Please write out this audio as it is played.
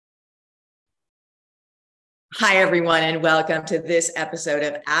Hi, everyone, and welcome to this episode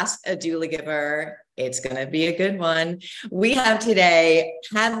of Ask a Doula Giver. It's going to be a good one. We have today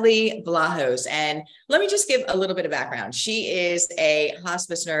Hadley Vlahos, and let me just give a little bit of background. She is a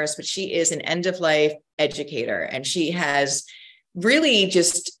hospice nurse, but she is an end-of-life educator, and she has really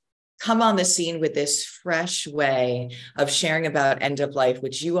just come on the scene with this fresh way of sharing about end of life,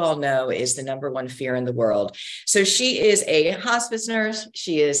 which you all know is the number one fear in the world. So she is a hospice nurse,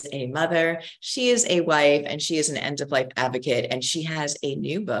 she is a mother, she is a wife, and she is an end of life advocate. And she has a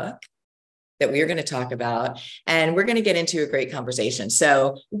new book that we are going to talk about, and we're going to get into a great conversation.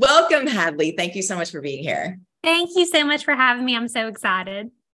 So welcome, Hadley. Thank you so much for being here. Thank you so much for having me. I'm so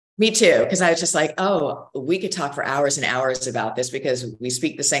excited. Me too, because I was just like, oh, we could talk for hours and hours about this because we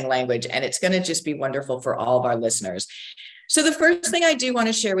speak the same language, and it's going to just be wonderful for all of our listeners. So the first thing I do want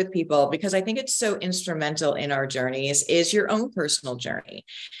to share with people, because I think it's so instrumental in our journeys, is your own personal journey.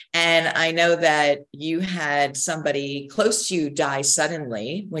 And I know that you had somebody close to you die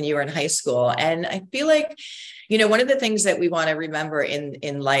suddenly when you were in high school. And I feel like, one of the things that we want to remember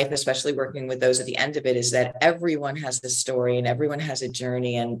in life, especially working with those at the end of it, is that everyone has a story and everyone has a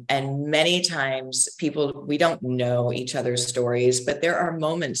journey. And many times we don't know each other's stories, but there are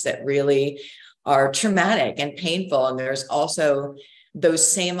moments that really are traumatic and painful. And there's also those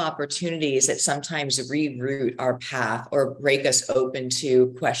same opportunities that sometimes reroute our path or break us open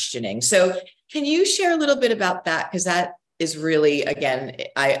to questioning. So can you share a little bit about that? Because that is really, again,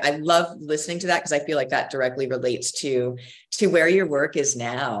 I love listening to that because I feel like that directly relates to where your work is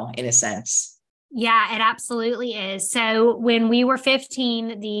now, in a sense. Yeah, it absolutely is. So when we were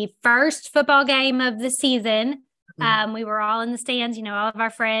 15, the first football game of the season, we were all in the stands, all of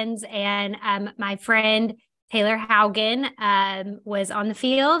our friends, and my friend Taylor Haugen was on the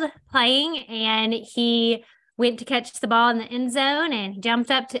field playing, and he went to catch the ball in the end zone, and he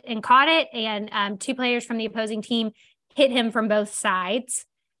jumped up and caught it, and two players from the opposing team hit him from both sides.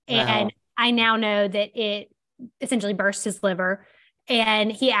 Wow. And I now know that it essentially burst his liver, and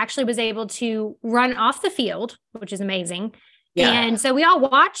he actually was able to run off the field, which is amazing. Yeah. And so we all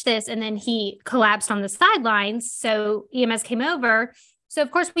watched this, and then he collapsed on the sidelines. So EMS came over. So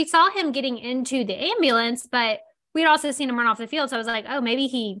of course we saw him getting into the ambulance, but we'd also seen him run off the field. So I was like, oh, maybe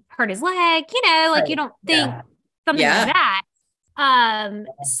he hurt his leg, right. You don't think something like that.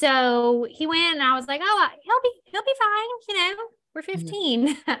 So he went, and I was like, oh, he'll be fine. We're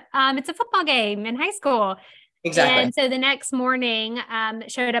 15. It's a football game in high school. Exactly. And so the next morning,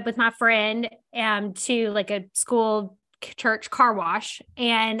 showed up with my friend to like a school church car wash,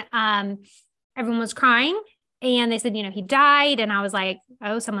 and everyone was crying, and they said, he died. And I was like,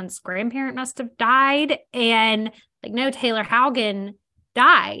 oh, someone's grandparent must have died. And like, no, Taylor Haugen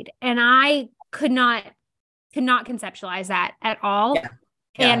died. And I could not conceptualize that at all. Yeah.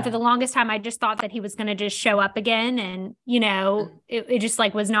 And for the longest time, I just thought that he was going to just show up again. And, it just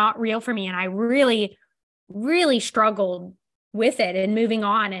like was not real for me. And I really, really struggled with it and moving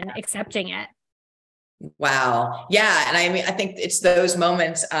on and accepting it. Wow. Yeah. And I mean, I think it's those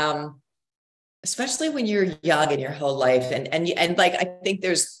moments, especially when you're young in your whole life. And like, I think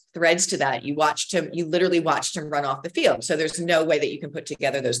there's threads to that. You literally watched him run off the field. So there's no way that you can put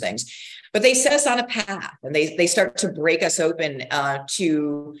together those things, but they set us on a path, and they start to break us open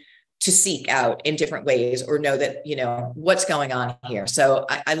to seek out in different ways, or know that, what's going on here. So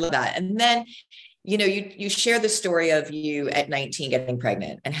I love that. And then, you share the story of you at 19 getting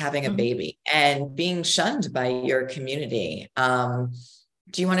pregnant and having a baby and being shunned by your community.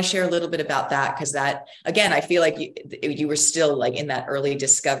 Do you want to share a little bit about that? Because that, again, I feel like you were still like in that early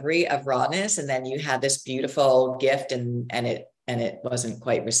discovery of rawness, and then you had this beautiful gift, and it wasn't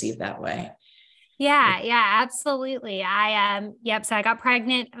quite received that way. Yeah, absolutely. So I got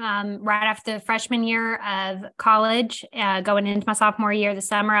pregnant right after the freshman year of college, going into my sophomore year, the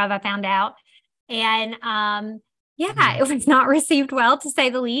summer of, I found out. And it was not received well, to say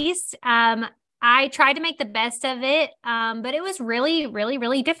the least. I tried to make the best of it, but it was really, really,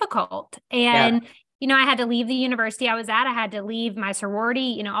 really difficult. And, I had to leave the university I was at. I had to leave my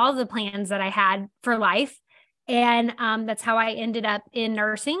sorority, all the plans that I had for life. And that's how I ended up in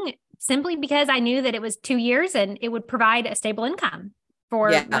nursing, simply because I knew that it was 2 years and it would provide a stable income for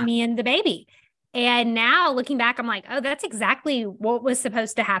me and the baby. And now looking back, I'm like, oh, that's exactly what was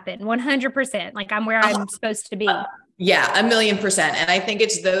supposed to happen. 100%. Like, I'm where I'm supposed to be. 1,000,000%. And I think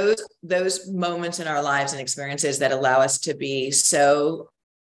it's those moments in our lives and experiences that allow us to be so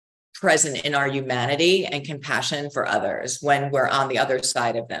present in our humanity and compassion for others when we're on the other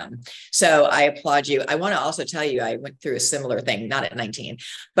side of them. So I applaud you. I want to also tell you, I went through a similar thing, not at 19,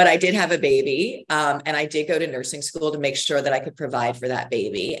 but I did have a baby. And I did go to nursing school to make sure that I could provide for that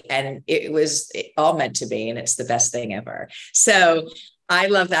baby. And it was all meant to be, and it's the best thing ever. So I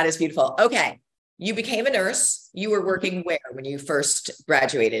love that. It's beautiful. Okay. You became a nurse. You were working where when you first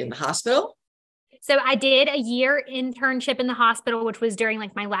graduated? In the hospital? So I did a year internship in the hospital, which was during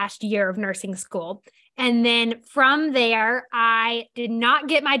like my last year of nursing school. And then from there, I did not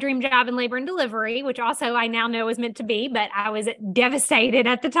get my dream job in labor and delivery, which also I now know is meant to be, but I was devastated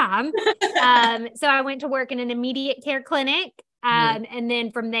at the time. So I went to work in an immediate care clinic. And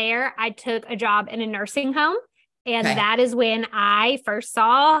then from there, I took a job in a nursing home. And that is when I first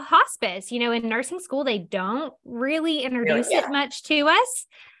saw hospice. You know, in nursing school, they don't really introduce it much to us.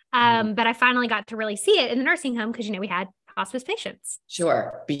 But I finally got to really see it in the nursing home because, you know, we had hospice patients.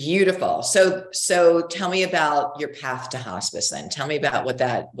 Sure. Beautiful. So tell me about your path to hospice then. Tell me about what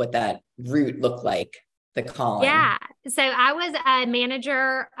that route looked like, the calling. Yeah. So I was a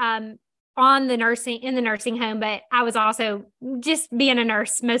manager in the nursing home, but I was also just being a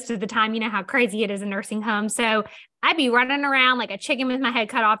nurse most of the time. You know how crazy it is in nursing home. So I'd be running around like a chicken with my head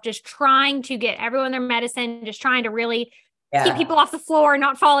cut off, just trying to get everyone their medicine, just trying to really keep people off the floor,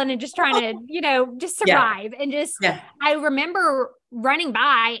 not falling, and just trying to, you know, just survive. And just, I remember running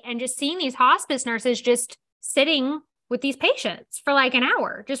by and just seeing these hospice nurses just sitting with these patients for like an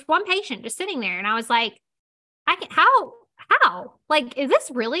hour, just one patient just sitting there. And I was like, how, like, is this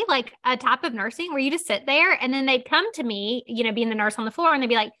really like a type of nursing where you just sit there? And then they'd come to me, you know, being the nurse on the floor, and they'd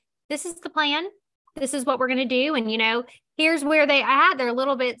be like, this is the plan. This is what we're going to do. And, you know, here's where they at. They're a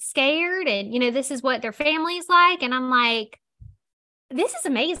little bit scared. And, you know, this is what their family's like. And I'm like, this is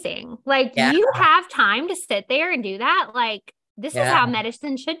amazing. Like you have time to sit there and do that. Like, this is how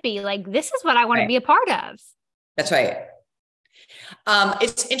medicine should be. Like, this is what I want to be a part of. That's right.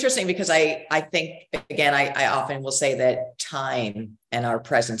 It's interesting because I think, again, I often will say that time and our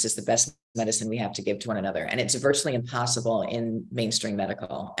presence is the best medicine we have to give to one another. And it's virtually impossible in mainstream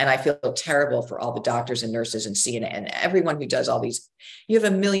medical. And I feel terrible for all the doctors and nurses and CNN and everyone who does all these. You have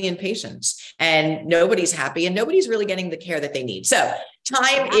a million patients and nobody's happy and nobody's really getting the care that they need. So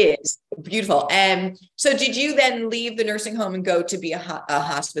time is beautiful. And so did you then leave the nursing home and go to be a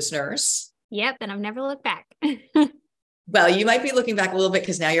hospice nurse? Yep. And I've never looked back. Well, you might be looking back a little bit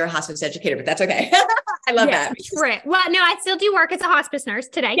because now you're a hospice educator, but that's okay. I love that. Right. Well, no, I still do work as a hospice nurse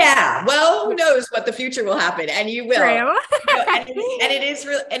today. Yeah. Well, who knows what the future will happen, and you will. and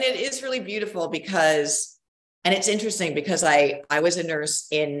it is really beautiful because, and it's interesting because I was a nurse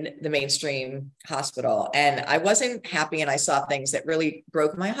in the mainstream hospital and I wasn't happy, and I saw things that really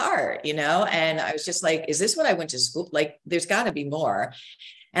broke my heart, you know, and I was just like, is this what I went to school? Like, there's got to be more.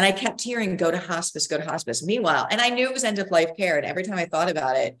 And I kept hearing, go to hospice, go to hospice. Meanwhile, and I knew it was end of life care. And every time I thought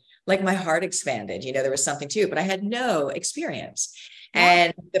about it, like my heart expanded, you know, there was something to it, but I had no experience.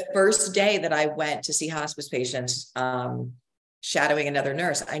 And the first day that I went to see hospice patients, shadowing another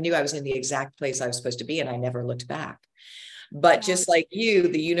nurse, I knew I was in the exact place I was supposed to be. And I never looked back. But just like you,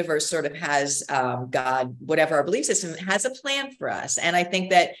 the universe sort of has, God, whatever our belief system, has a plan for us. And I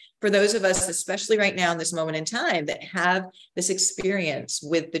think that for those of us, especially right now in this moment in time, that have this experience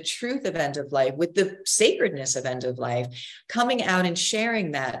with the truth of end of life, with the sacredness of end of life, coming out and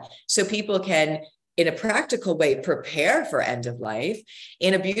sharing that so people can, in a practical way, prepare for end of life,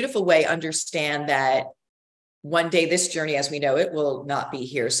 in a beautiful way, understand that one day this journey as we know it will not be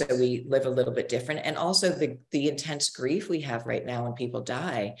here, so we live a little bit different. And also the intense grief we have right now when people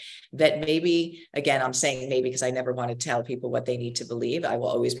die, that maybe, again, I'm saying maybe because I never want to tell people what they need to believe. I will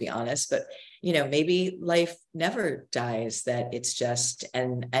always be honest, but you know, maybe life never dies, that it's just,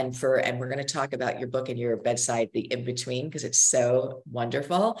 and we're going to talk about your book and your bedside, the in-between, because it's so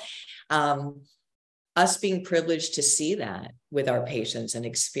wonderful. Us being privileged to see that with our patients and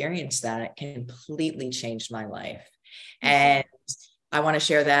experience that completely changed my life. And I want to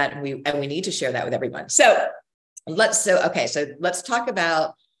share that. And we need to share that with everyone. So let's talk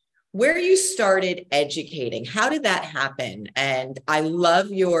about where you started educating. How did that happen? And I love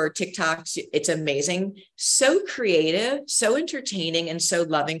your TikToks. It's amazing. So creative, so entertaining, and so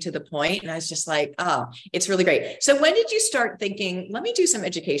loving to the point. And I was just like, oh, it's really great. So when did you start thinking, let me do some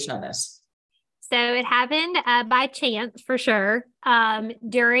education on this? So it happened by chance for sure.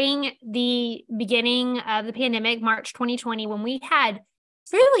 During the beginning of the pandemic, March 2020, when we had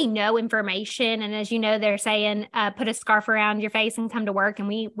really no information. And as you know, they're saying, put a scarf around your face and come to work. And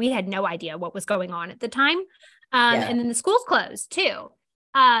we had no idea what was going on at the time. And then the schools closed too.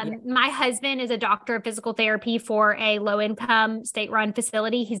 My husband is a doctor of physical therapy for a low-income state-run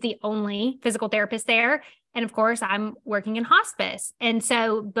facility. He's the only physical therapist there. And of course, I'm working in hospice. And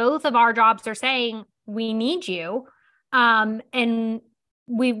so both of our jobs are saying, we need you. And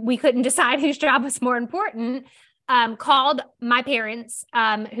we couldn't decide whose job was more important. Called my parents,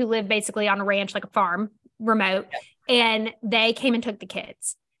 who live basically on a ranch, like a farm, remote, and they came and took the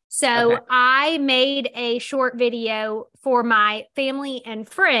kids. So I made a short video for my family and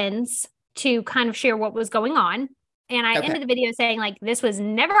friends to kind of share what was going on. And I ended the video saying, like, this was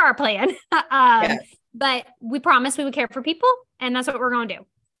never our plan. But we promised we would care for people, and that's what we're going to do.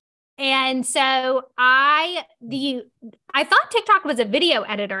 And so I thought TikTok was a video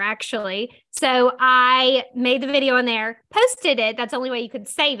editor, actually. So I made the video in there, posted it. That's the only way you could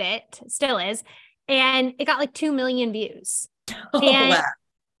save it, still is. And it got like 2 million views. And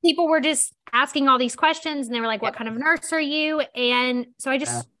people were just asking all these questions, and they were like, what kind of nurse are you? And so I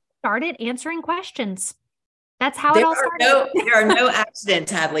just started answering questions. That's how it all started. There are no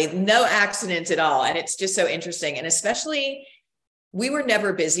accidents, Hadley, no accidents at all. And it's just so interesting. And especially, we were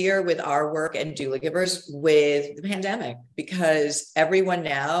never busier with our work and doula givers with the pandemic, because everyone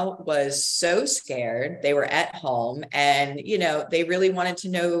now was so scared. They were at home, and, you know, they really wanted to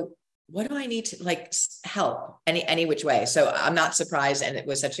know, what do I need to, like, help any which way. So I'm not surprised. And it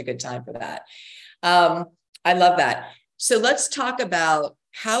was such a good time for that. I love that. So let's talk about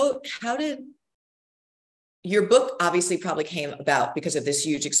how did your book obviously probably came about because of this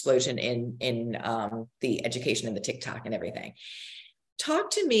huge explosion in the education and the TikTok and everything.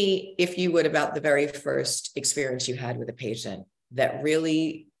 Talk to me, if you would, about the very first experience you had with a patient that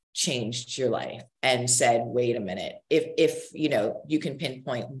really changed your life and said, wait a minute, if you know, you can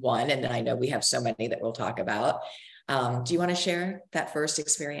pinpoint one, and then I know we have so many that we'll talk about. Do you want to share that first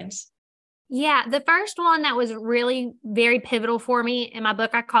experience? Yeah, the first one that was really very pivotal for me in my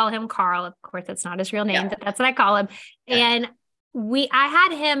book, I call him Carl. Of course, that's not his real name, but that's what I call him. And I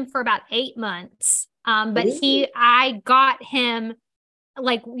had him for about 8 months. But I got him,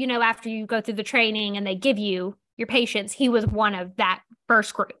 like, you know, after you go through the training and they give you your patients, he was one of that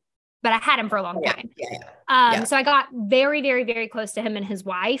first group, but I had him for a long time. So I got very, very, very close to him and his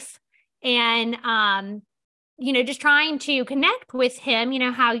wife, and, you know, just trying to connect with him, you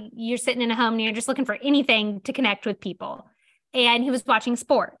know, how you're sitting in a home and you're just looking for anything to connect with people. And he was watching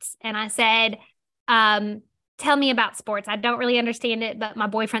sports. And I said, tell me about sports. I don't really understand it, but my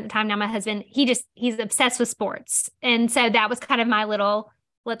boyfriend at the time, now my husband, he's obsessed with sports. And so that was kind of my little,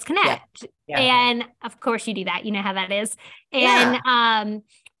 let's connect. And of course you do that. You know how that is. And,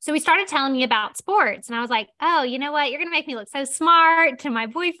 so he started telling me about sports, and I was like, oh, you know what? You're going to make me look so smart to my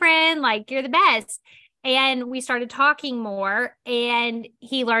boyfriend. Like, you're the best. And we started talking more, and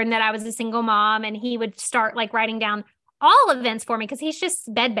he learned that I was a single mom, and he would start like writing down all events for me, because he's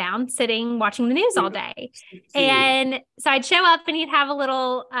just bedbound sitting watching the news all day. And so I'd show up, and he'd have a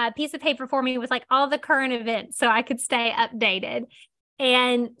little piece of paper for me with like all the current events so I could stay updated.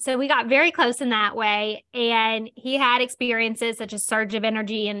 And so we got very close in that way. And he had experiences such as surge of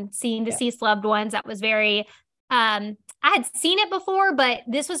energy and seeing deceased loved ones. That was very, I had seen it before, but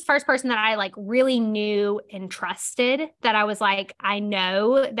this was the first person that I like really knew and trusted, that I was like, I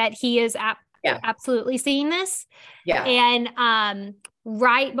know that he is absolutely seeing this. And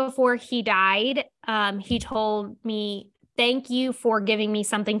right before he died, he told me, thank you for giving me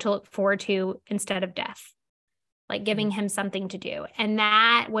something to look forward to instead of death, like giving him something to do. And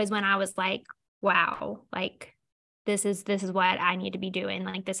that was when I was like, wow, like this is what I need to be doing.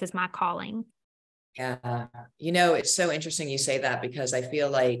 Like, this is my calling. Yeah. You know, it's so interesting you say that, because I feel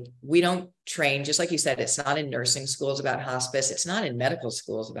like we don't train, just like you said, it's not in nursing schools about hospice. It's not in medical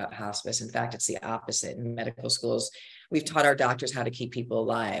schools about hospice. In fact, it's the opposite. In medical schools, we've taught our doctors how to keep people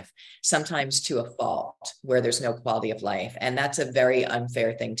alive, sometimes to a fault, where there's no quality of life. And that's a very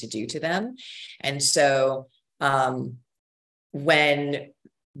unfair thing to do to them. And so when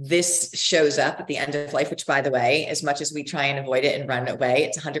this shows up at the end of life, which, by the way, as much as we try and avoid it and run away,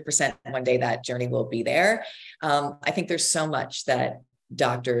 it's 100% one day that journey will be there. I think there's so much that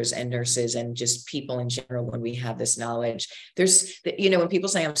doctors and nurses and just people in general, when we have this knowledge, there's, you know, when people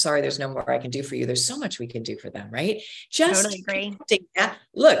say, I'm sorry, there's no more I can do for you, there's so much we can do for them, right? Just totally agree.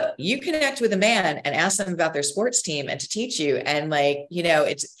 Look, you connect with a man and ask them about their sports team and to teach you. And like, you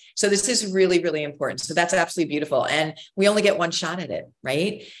know, so this is really, really important. So that's absolutely beautiful. And we only get one shot at it,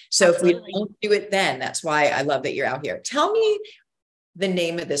 right? So Absolutely. If we don't do it then, that's why I love that you're out here. Tell me the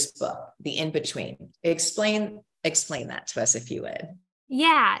name of this book, The In-Between. Explain that to us, if you would.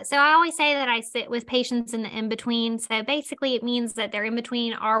 Yeah. So I always say that I sit with patients in the in-between. So basically it means that they're in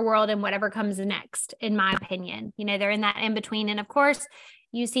between our world and whatever comes next, in my opinion. You know, they're in that in-between. And of course,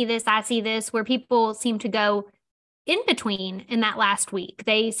 you see this, I see this, where people seem to go in between in that last week.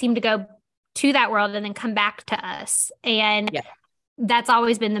 They seem to go to that world and then come back to us. And that's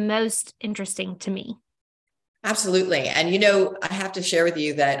always been the most interesting to me. Absolutely. And, I have to share with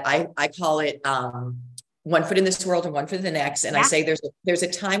you that I call it, one foot in this world and one foot in the next. And I say there's a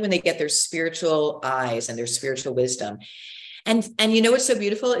time when they get their spiritual eyes and their spiritual wisdom. And what's so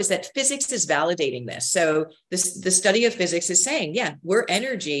beautiful is that physics is validating this. So the study of physics is saying, we're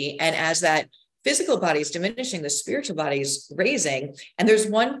energy. And as that physical body is diminishing, the spiritual body is raising. And there's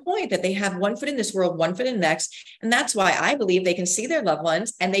one point that they have one foot in this world, one foot in the next. And that's why I believe they can see their loved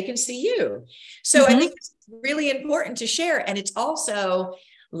ones and they can see you. So I think it's really important to share. And it's also,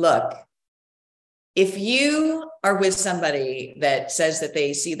 look, if you are with somebody that says that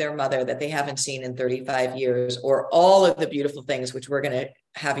they see their mother that they haven't seen in 35 years, or all of the beautiful things, which we're going to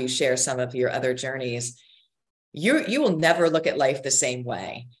have you share some of your other journeys, you will never look at life the same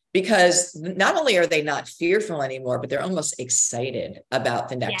way, because not only are they not fearful anymore, but they're almost excited about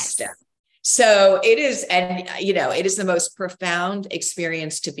the next step. So it is, and it is the most profound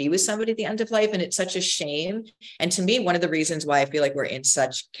experience to be with somebody at the end of life. And it's such a shame. And to me, one of the reasons why I feel like we're in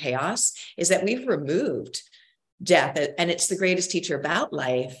such chaos is that we've removed death, and it's the greatest teacher about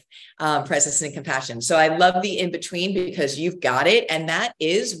life, presence and compassion. So I love the in-between, because you've got it. And that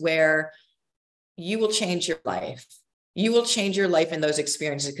is where you will change your life. You will change your life in those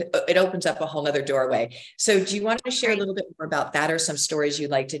experiences. It opens up a whole other doorway. So do you want to share a little bit more about that, or some stories you'd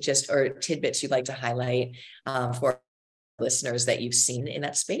like to or tidbits you'd like to highlight for listeners that you've seen in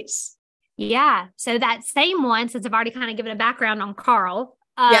that space? Yeah. So that same one, since I've already kind of given a background on Carl,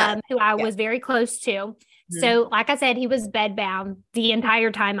 who I was very close to. Mm-hmm. So like I said, he was bedbound the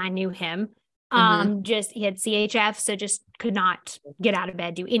entire time I knew him. He had CHF, so just could not get out of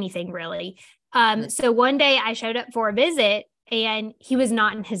bed, do anything really. So one day I showed up for a visit and he was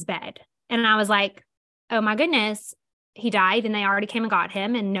not in his bed. And I was like, oh my goodness, he died and they already came and got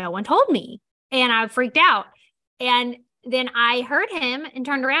him and no one told me. And I freaked out. And then I heard him and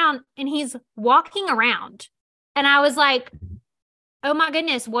turned around and he's walking around. And I was like, oh my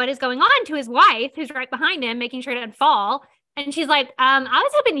goodness, what is going on, to his wife, who's right behind him, making sure it didn't fall. And she's like, I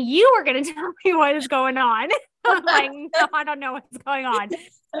was hoping you were going to tell me what is going on. I'm like, no, I don't know what's going on.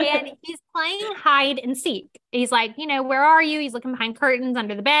 And he's playing hide and seek. He's like, where are you? He's looking behind curtains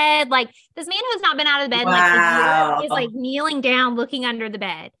under the bed. Like, this man who's not been out of the bed in like a year is like kneeling down, looking under the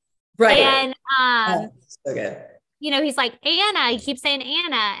bed. Right. And, so good. He's like, Anna, he keeps saying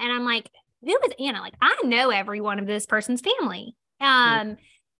Anna. And I'm like, who is Anna? Like, I know every one of this person's family. And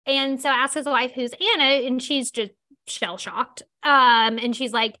so I asked his wife, who's Anna? And she's just shell shocked. And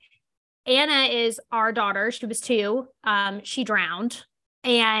she's like, Anna is our daughter. She was 2. She drowned.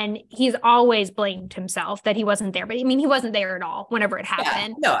 And he's always blamed himself that he wasn't there. But I mean, he wasn't there at all whenever it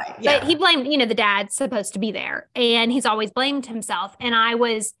happened. But he blamed, the dad's supposed to be there. And he's always blamed himself. And I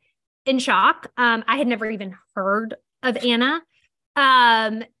was in shock. I had never even heard of Anna.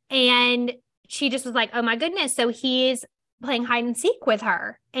 And she just was like, oh my goodness. So he's playing hide and seek with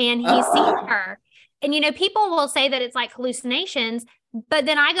her and he's seen her. And, people will say that it's like hallucinations, but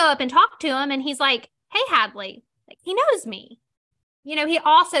then I go up and talk to him and he's like, hey, Hadley, like, he knows me. He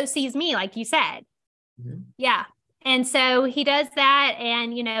also sees me, like you said. Mm-hmm. Yeah. And so he does that.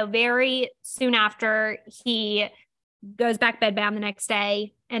 And, very soon after, he goes back bedbound the next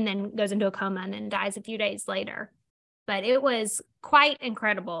day and then goes into a coma and then dies a few days later. But it was quite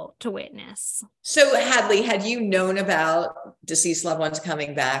incredible to witness. So, Hadley, had you known about deceased loved ones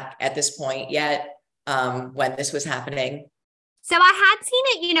coming back at this point yet, when this was happening? So I had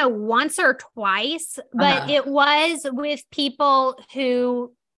seen it, once or twice, but it was with people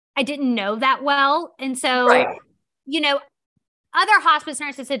who I didn't know that well. And so, other hospice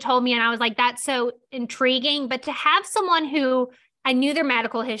nurses had told me, and I was like, that's so intriguing. But to have someone who I knew their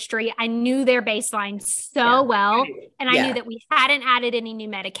medical history, I knew their baseline so well, and I knew that we hadn't added any new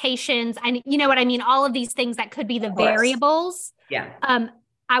medications. And you know what I mean? All of these things that could be the variables.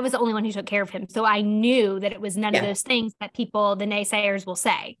 I was the only one who took care of him. So I knew that it was none of those things that people, the naysayers, will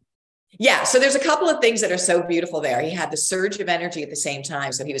say. Yeah. So there's a couple of things that are so beautiful there. He had the surge of energy at the same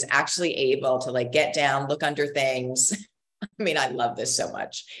time. So he was actually able to like get down, look under things. I mean, I love this so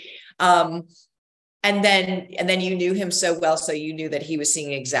much. And then you knew him so well. So you knew that he was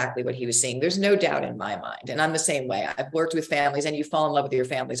seeing exactly what he was seeing. There's no doubt in my mind. And I'm the same way. I've worked with families and you fall in love with your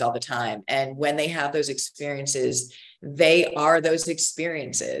families all the time. And when they have those experiences, they are those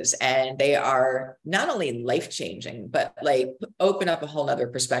experiences and they are not only life-changing, but like open up a whole nother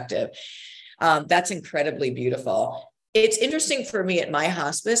perspective. That's incredibly beautiful. It's interesting for me at my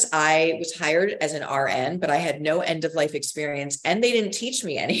hospice. I was hired as an RN, but I had no end of life experience, and they didn't teach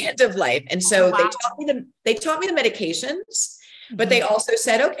me any end of life. And Oh, so wow. they taught me the medications, but Mhm. they also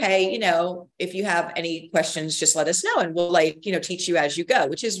said, okay, if you have any questions, just let us know, and we'll teach you as you go,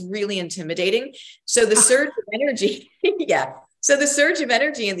 which is really intimidating. So the surge of energy, yeah. So the surge of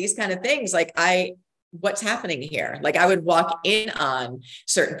energy and these kind of things, what's happening here? Like I would walk in on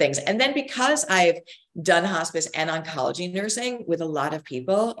certain things. And then because I've done hospice and oncology nursing with a lot of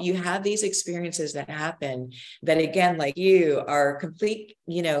people, you have these experiences that happen that, again, like you, are complete,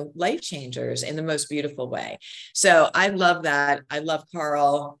 life changers in the most beautiful way. So I love that. I love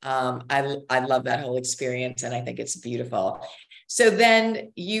Carl. I love that whole experience, and I think it's beautiful. So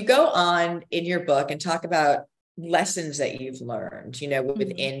then you go on in your book and talk about lessons that you've learned,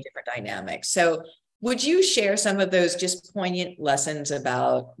 within different dynamics. So would you share some of those just poignant lessons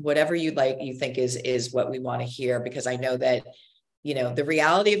about whatever you think is what we want to hear? Because I know that, the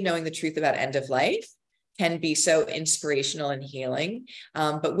reality of knowing the truth about end of life can be so inspirational and healing.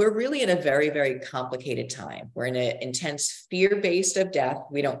 But we're really in a very, very complicated time. We're in an intense fear-based of death.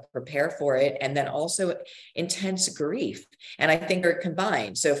 We don't prepare for it. And then also intense grief. And I think are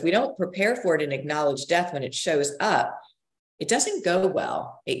combined. So if we don't prepare for it and acknowledge death when it shows up, it doesn't go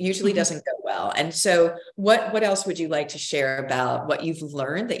well. It usually doesn't go well. And so what else would you like to share about what you've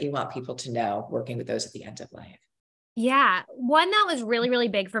learned that you want people to know working with those at the end of life? Yeah. One that was really, really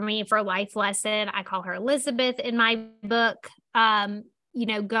big for me for a life lesson. I call her Elizabeth in my book.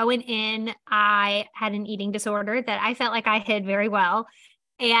 Going in, I had an eating disorder that I felt like I hid very well.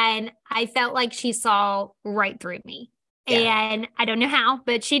 And I felt like she saw right through me. Yeah. And I don't know how,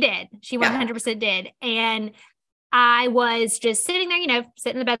 but she did. She 100% did. And I was just sitting there,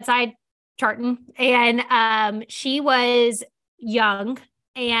 sitting in the bedside charting. And she was young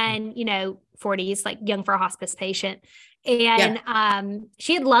and, 40s, like young for a hospice patient. And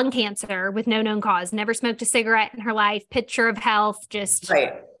she had lung cancer with no known cause, never smoked a cigarette in her life, picture of health, just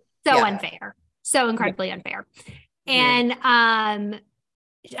so unfair, so incredibly unfair. And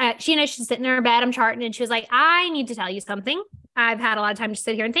she's sitting in her bed, I'm charting, and she was like, I need to tell you something. I've had a lot of time to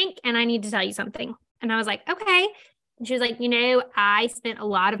sit here and think, and I need to tell you something. And I was like, okay. And she was like, I spent a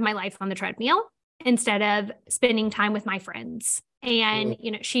lot of my life on the treadmill instead of spending time with my friends. And,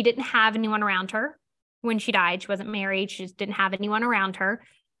 she didn't have anyone around her when she died. She wasn't married. She just didn't have anyone around her.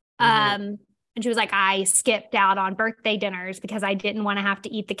 And she was like, I skipped out on birthday dinners because I didn't want to have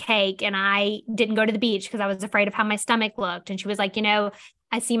to eat the cake. And I didn't go to the beach because I was afraid of how my stomach looked. And she was like,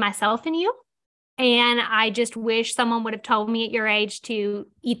 I see myself in you. And I just wish someone would have told me at your age to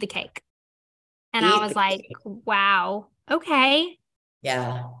eat the cake. And I was like, wow, okay.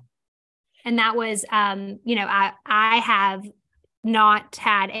 Yeah. And that was, I have not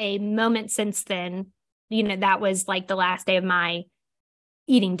had a moment since then, that was like the last day of my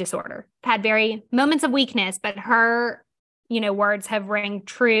eating disorder. Had very moments of weakness, but her, words have rang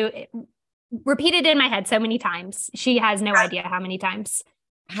true, repeated in my head so many times. She has no idea how many times.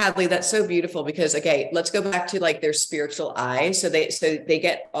 Hadley, that's so beautiful because, okay, let's go back to their spiritual eye. So they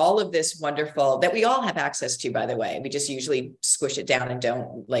get all of this wonderful that we all have access to, by the way. We just usually squish it down and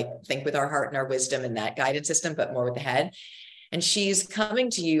don't think with our heart and our wisdom and that guidance system, but more with the head. And she's coming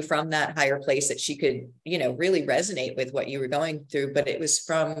to you from that higher place that she could, really resonate with what you were going through. But it was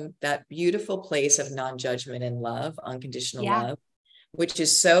from that beautiful place of non-judgment and love, unconditional love, which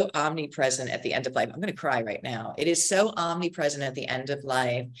is so omnipresent at the end of life. I'm going to cry right now. It is so omnipresent at the end of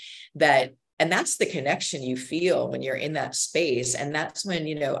life and that's the connection you feel when you're in that space. And that's when,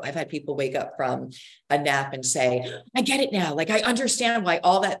 I've had people wake up from a nap and say, I get it now. I understand why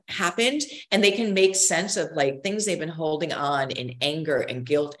all that happened. And they can make sense of things they've been holding on in anger and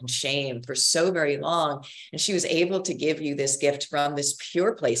guilt and shame for so very long. And she was able to give you this gift from this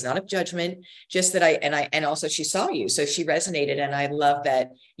pure place, not of judgment, just that and also she saw you. So she resonated. And I love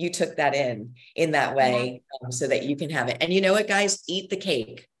that you took that in that way so that you can have it. And you know what, guys, eat the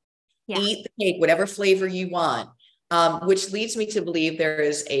cake. Eat the cake, whatever flavor you want, which leads me to believe there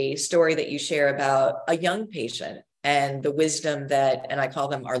is a story that you share about a young patient and the wisdom and I call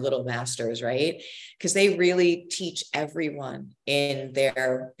them our little masters, right? Because they really teach everyone in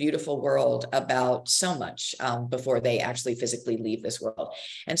their beautiful world about so much before they actually physically leave this world.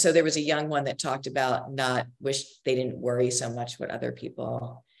 And so there was a young one that talked about not wish they didn't worry so much what other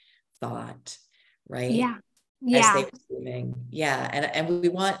people thought, right? Yeah. As they were leaving. Yeah. And we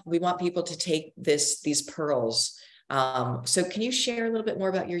want people to take these pearls. So can you share a little bit more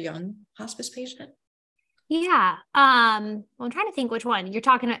about your young hospice patient? Yeah. Well, I'm trying to think which one you're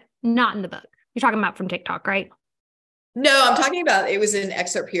talking about, not in the book. You're talking about from TikTok, right? No, I'm talking about, it was an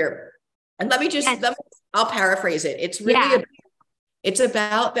excerpt here. And let me I'll paraphrase it. It's really Yeah. it's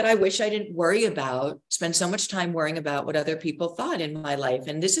about that I wish I didn't worry about, spend so much time worrying about what other people thought in my life.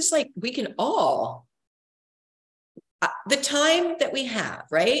 And this is like, we can all, the time that we have,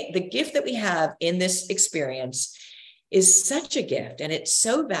 right? The gift that we have in this experience is such a gift, and it's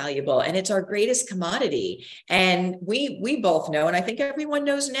so valuable, and it's our greatest commodity. And we both know, and I think everyone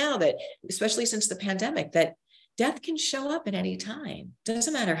knows now, that especially since the pandemic, that death can show up at any time.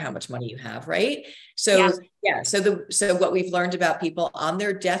 Doesn't matter how much money you have, right? So yeah, so what we've learned about people on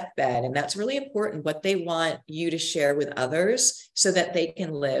their deathbed, and that's really important, what they want you to share with others so that they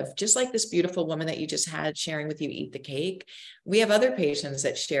can live. Just like this beautiful woman that you just had sharing with you, eat the cake. We have other patients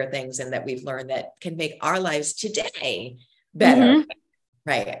that share things and that we've learned that can make our lives today better.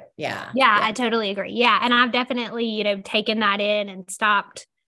 Right. Yeah. Yeah, I totally agree. Yeah. And I've definitely, taken that in and stopped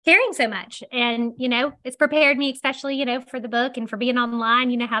caring so much. And, it's prepared me, especially, for the book and for being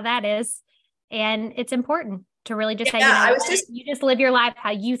online, how that is. And it's important to really just say, you just live your life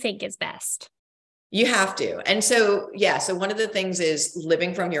how you think is best. You have to. And so, so one of the things is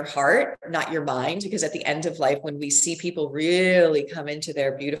living from your heart, not your mind, because at the end of life, when we see people really come into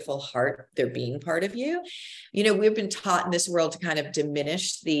their beautiful heart, their being part of you, we've been taught in this world to kind of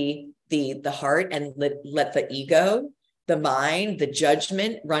diminish the heart and let the ego, the mind, the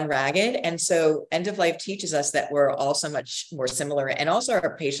judgment run ragged. And so end of life teaches us that we're all so much more similar. And also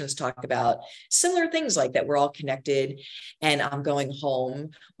our patients talk about similar things, like that we're all connected, and I'm going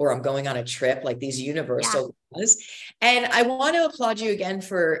home, or I'm going on a trip, like these universal laws. And I want to applaud you again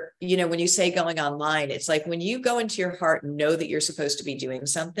for, when you say going online, it's like when you go into your heart and know that you're supposed to be doing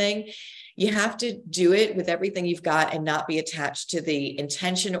something, you have to do it with everything you've got and not be attached to the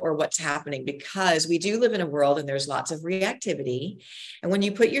intention or what's happening, because we do live in a world and there's lots of reactivity. And when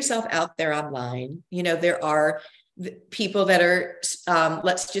you put yourself out there online, there are people that are,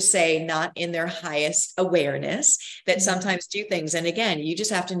 let's just say, not in their highest awareness, that sometimes do things. And again, you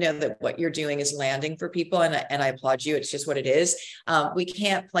just have to know that what you're doing is landing for people. And I applaud you. It's just what it is. We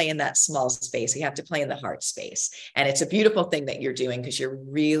can't play in that small space. We have to play in the heart space. And it's a beautiful thing that you're doing, because you're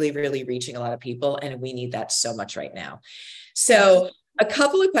really, really reaching a lot of people. And we need that so much right now. So a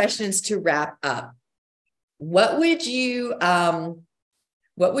couple of questions to wrap up. What would you want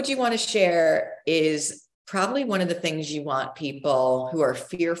to share is probably one of the things you want people who are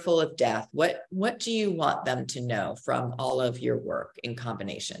fearful of death, what do you want them to know from all of your work in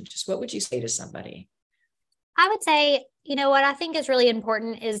combination? Just what would you say to somebody? I would say, what I think is really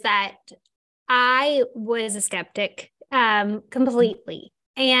important is that I was a skeptic completely.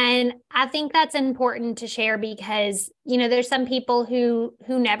 And I think that's important to share because, there's some people who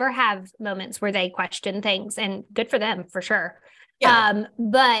never have moments where they question things, and good for them for sure. Yeah.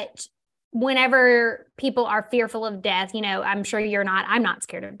 But whenever people are fearful of death, I'm sure I'm not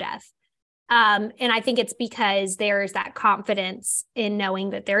scared of death. And I think it's because there's that confidence in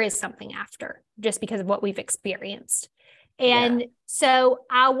knowing that there is something after, just because of what we've experienced. And so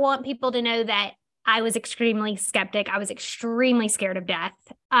I want people to know that I was extremely skeptic. I was extremely scared of death.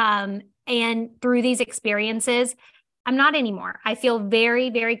 And through these experiences, I'm not anymore. I feel very,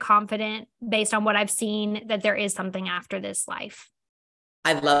 very confident based on what I've seen that there is something after this life.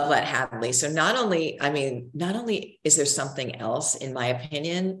 I love that, Hadley. So not only is there something else, in my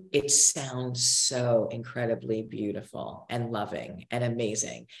opinion, it sounds so incredibly beautiful and loving and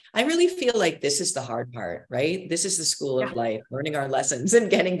amazing. I really feel like this is the hard part, right? This is the school of life, learning our lessons and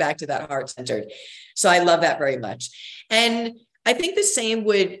getting back to that heart-centered. So I love that very much. And I think the same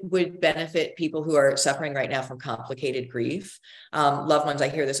would benefit people who are suffering right now from complicated grief. Loved ones, I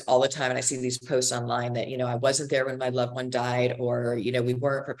hear this all the time, and I see these posts online that, I wasn't there when my loved one died, or, we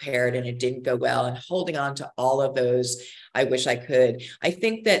weren't prepared and it didn't go well, and holding on to all of those, I wish I could. I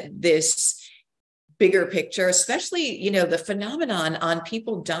think that this bigger picture, especially, the phenomenon on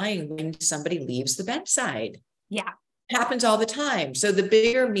people dying when somebody leaves the bedside. Yeah. Happens all the time. So the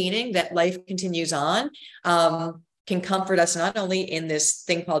bigger meaning that life continues on, can comfort us not only in this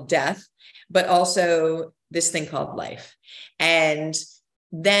thing called death, but also this thing called life. And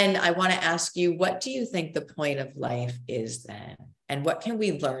then I want to ask you, what do you think the point of life is then? And what can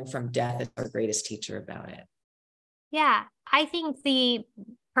we learn from death as our greatest teacher about it? Yeah, I think the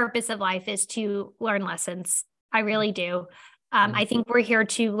purpose of life is to learn lessons. I really do. I think we're here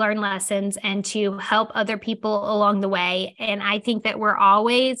to learn lessons and to help other people along the way. And I think that we're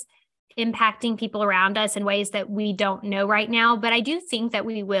always impacting people around us in ways that we don't know right now, but I do think that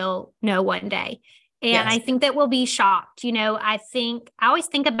we will know one day. And I think that we'll be shocked. I always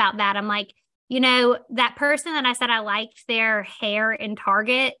think about that. I'm like, that person that I said I liked their hair in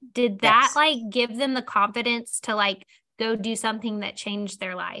Target, did that give them the confidence to go do something that changed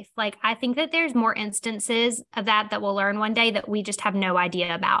their life. Like, I think that there's more instances of that we'll learn one day that we just have no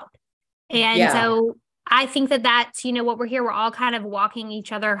idea about. And so I think that that's, what we're here. We're all kind of walking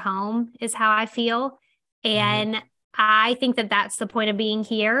each other home is how I feel. And I think that that's the point of being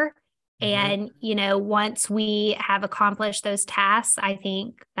here. And, once we have accomplished those tasks, I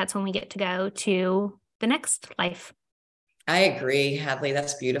think that's when we get to go to the next life. I agree, Hadley.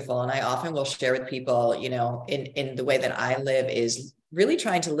 That's beautiful. And I often will share with people, in the way that I live is really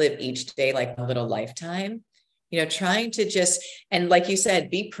trying to live each day like a little lifetime, trying to just, and like you said,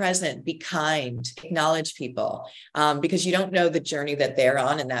 be present, be kind, acknowledge people, because you don't know the journey that they're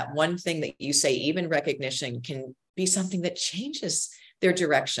on. And that one thing that you say, even recognition, can be something that changes their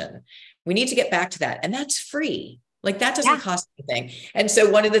direction. We need to get back to that. And that's free. Like, that doesn't cost anything. And so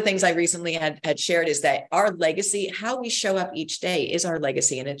one of the things I recently had shared is that our legacy, how we show up each day, is our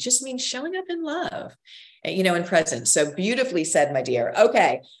legacy. And it just means showing up in love, in presence. So beautifully said, my dear.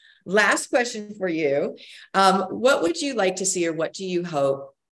 Okay. Last question for you. What would you like to see, or what do you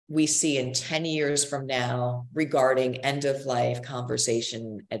hope we see in 10 years from now regarding end of life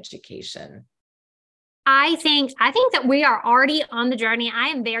conversation education? I think that we are already on the journey. I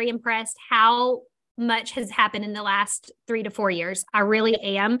am very impressed how much has happened in the last 3 to 4 years. I really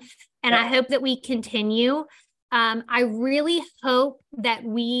am. And I hope that we continue. I really hope that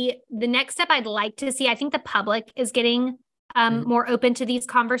the next step I'd like to see, I think the public is getting more open to these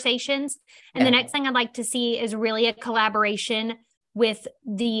conversations. And the next thing I'd like to see is really a collaboration with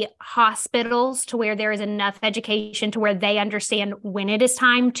the hospitals, to where there is enough education to where they understand when it is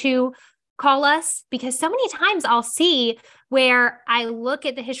time to call us. Because so many times I'll see where I look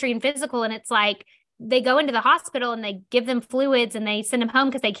at the history and physical, and it's like they go into the hospital and they give them fluids and they send them home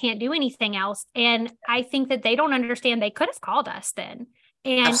because they can't do anything else. And I think that they don't understand they could have called us then.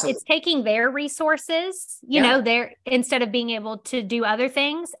 And Absolutely. It's taking their resources, they're, instead of being able to do other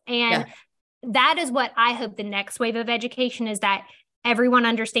things. And that is what I hope the next wave of education is, that everyone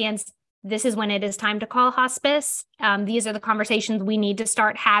understands this is when it is time to call hospice. These are the conversations we need to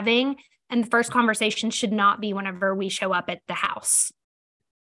start having. And the first conversation should not be whenever we show up at the house.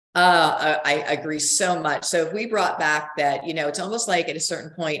 I agree so much. So if we brought back that, it's almost like at a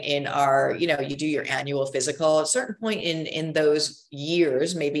certain point in our, you do your annual physical, at a certain point in those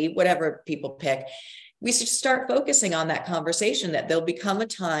years, maybe whatever people pick, we should start focusing on that conversation, that there'll become a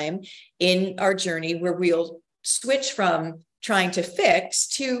time in our journey where we'll switch from trying to fix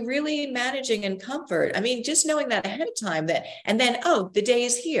to really managing and comfort. I mean, just knowing that ahead of time, and then, the day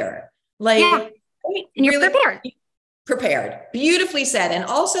is here. Like, and you're really prepared. Beautifully said. And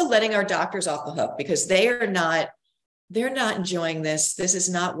also letting our doctors off the hook, because they're not enjoying this. This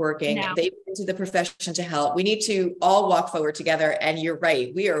is not working. No. They've been to the profession to help. We need to all walk forward together. And you're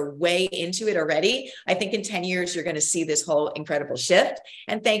right. We are way into it already. I think in 10 years, you're going to see this whole incredible shift.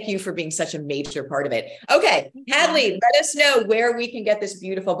 And thank you for being such a major part of it. Okay. Hadley, let us know where we can get this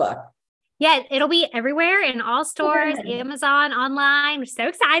beautiful book. Yeah, it'll be everywhere, in all stores, Amazon, online. So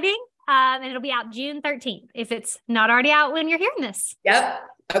exciting. And it'll be out June 13th, if it's not already out when you're hearing this. Yep.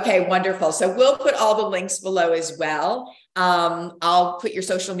 Okay, wonderful. So we'll put all the links below as well. I'll put your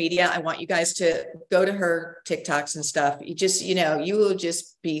social media. I want you guys to go to her TikToks and stuff. You just, you will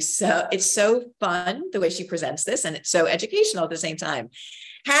just be it's so fun the way she presents this, and it's so educational at the same time.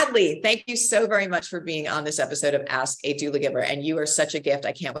 Hadley, thank you so very much for being on this episode of Ask a Doula Giver. And you are such a gift.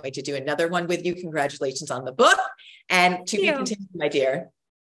 I can't wait to do another one with you. Congratulations on the book, and to be continued, my dear.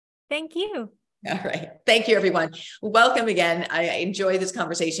 Thank you. All right. Thank you, everyone. Welcome again. I enjoy this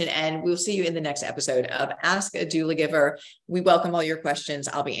conversation, and we'll see you in the next episode of Ask a Doula Giver. We welcome all your questions.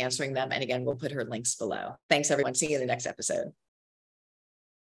 I'll be answering them. And again, we'll put her links below. Thanks, everyone. See you in the next episode.